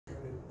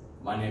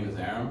My name is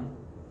Aaron.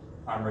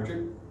 I'm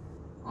Richard.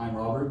 I'm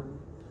Robert.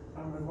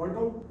 I'm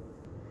Eduardo.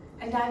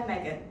 And I'm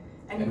Megan.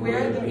 And we're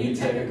we're the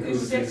BTech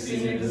Acoustics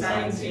Senior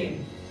Design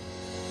Team.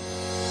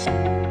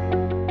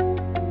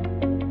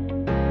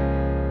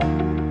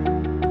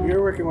 We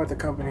are working with the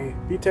company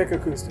BTech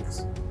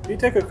Acoustics.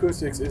 BTech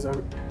Acoustics is a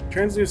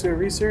transducer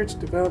research,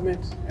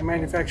 development, and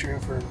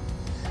manufacturing firm.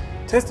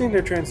 Testing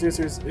their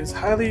transducers is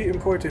highly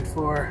important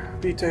for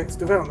BTech's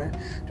development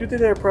due to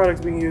their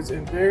products being used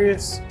in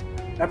various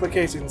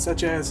applications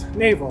such as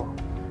naval,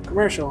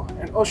 commercial,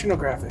 and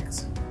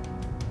oceanographics.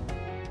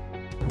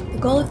 The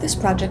goal of this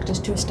project is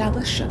to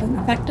establish an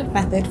effective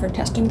method for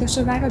testing the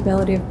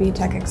survivability of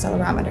BTech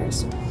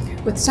accelerometers.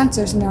 With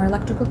sensors and their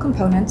electrical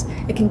components,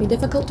 it can be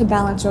difficult to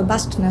balance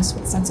robustness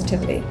with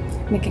sensitivity,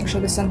 making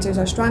sure the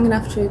sensors are strong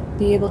enough to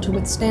be able to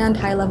withstand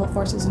high-level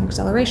forces and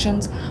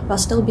accelerations while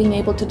still being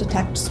able to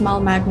detect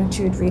small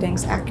magnitude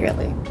readings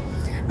accurately.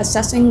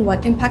 Assessing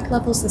what impact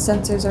levels the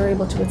sensors are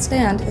able to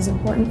withstand is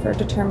important for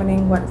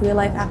determining what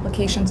real-life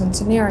applications and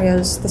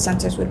scenarios the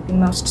sensors would be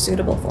most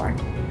suitable for.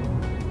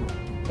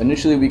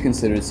 Initially, we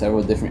considered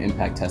several different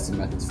impact testing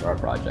methods for our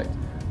project.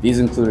 These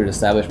included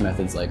established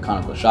methods like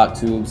conical shock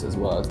tubes, as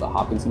well as the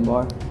Hopkinson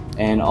bar,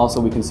 and also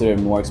we considered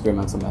more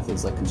experimental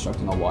methods like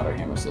constructing a water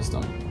hammer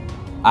system.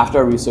 After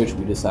our research,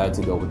 we decided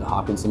to go with the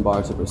Hopkinson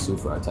bar to pursue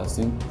for our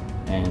testing,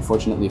 and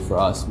fortunately for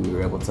us, we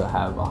were able to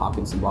have a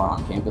Hopkinson bar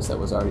on campus that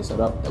was already set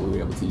up that we were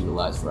able to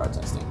utilize for our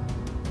testing.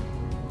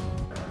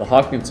 The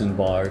Hopkinson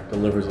bar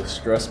delivers a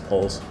stress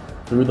pulse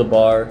through the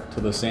bar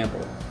to the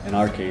sample, in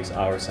our case,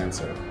 our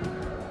sensor.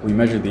 We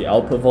measured the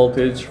output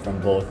voltage from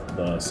both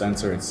the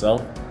sensor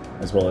itself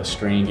as well as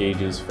strain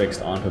gauges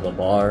fixed onto the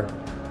bar,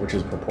 which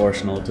is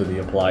proportional to the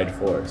applied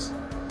force.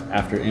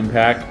 After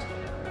impact,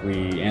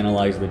 we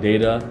analyze the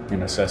data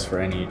and assess for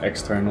any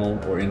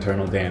external or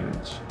internal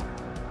damage.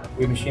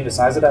 We machined a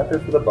size adapter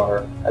for the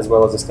bar, as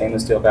well as a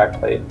stainless steel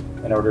backplate,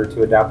 in order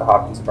to adapt the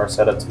Hopkinson bar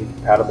setup to be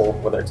compatible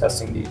with our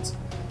testing needs.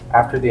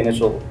 After the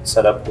initial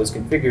setup was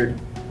configured,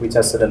 we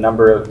tested a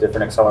number of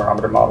different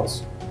accelerometer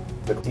models.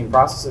 The team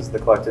processes the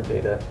collected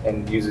data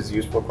and uses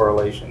useful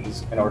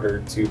correlations in order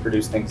to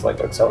produce things like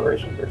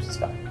acceleration versus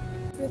time.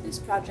 For this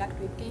project,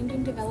 we've gained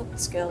and developed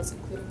skills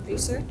including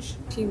research,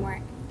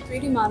 teamwork,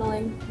 3D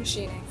modeling,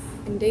 machining,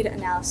 and data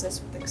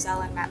analysis with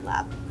Excel and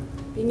MATLAB.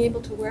 Being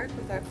able to work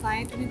with our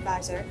client and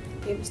advisor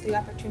gave us the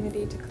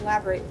opportunity to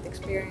collaborate with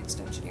experienced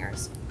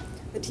engineers.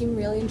 The team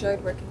really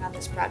enjoyed working on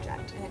this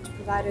project, and it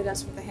provided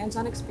us with a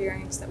hands-on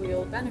experience that we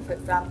will benefit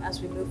from as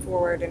we move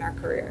forward in our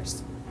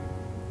careers.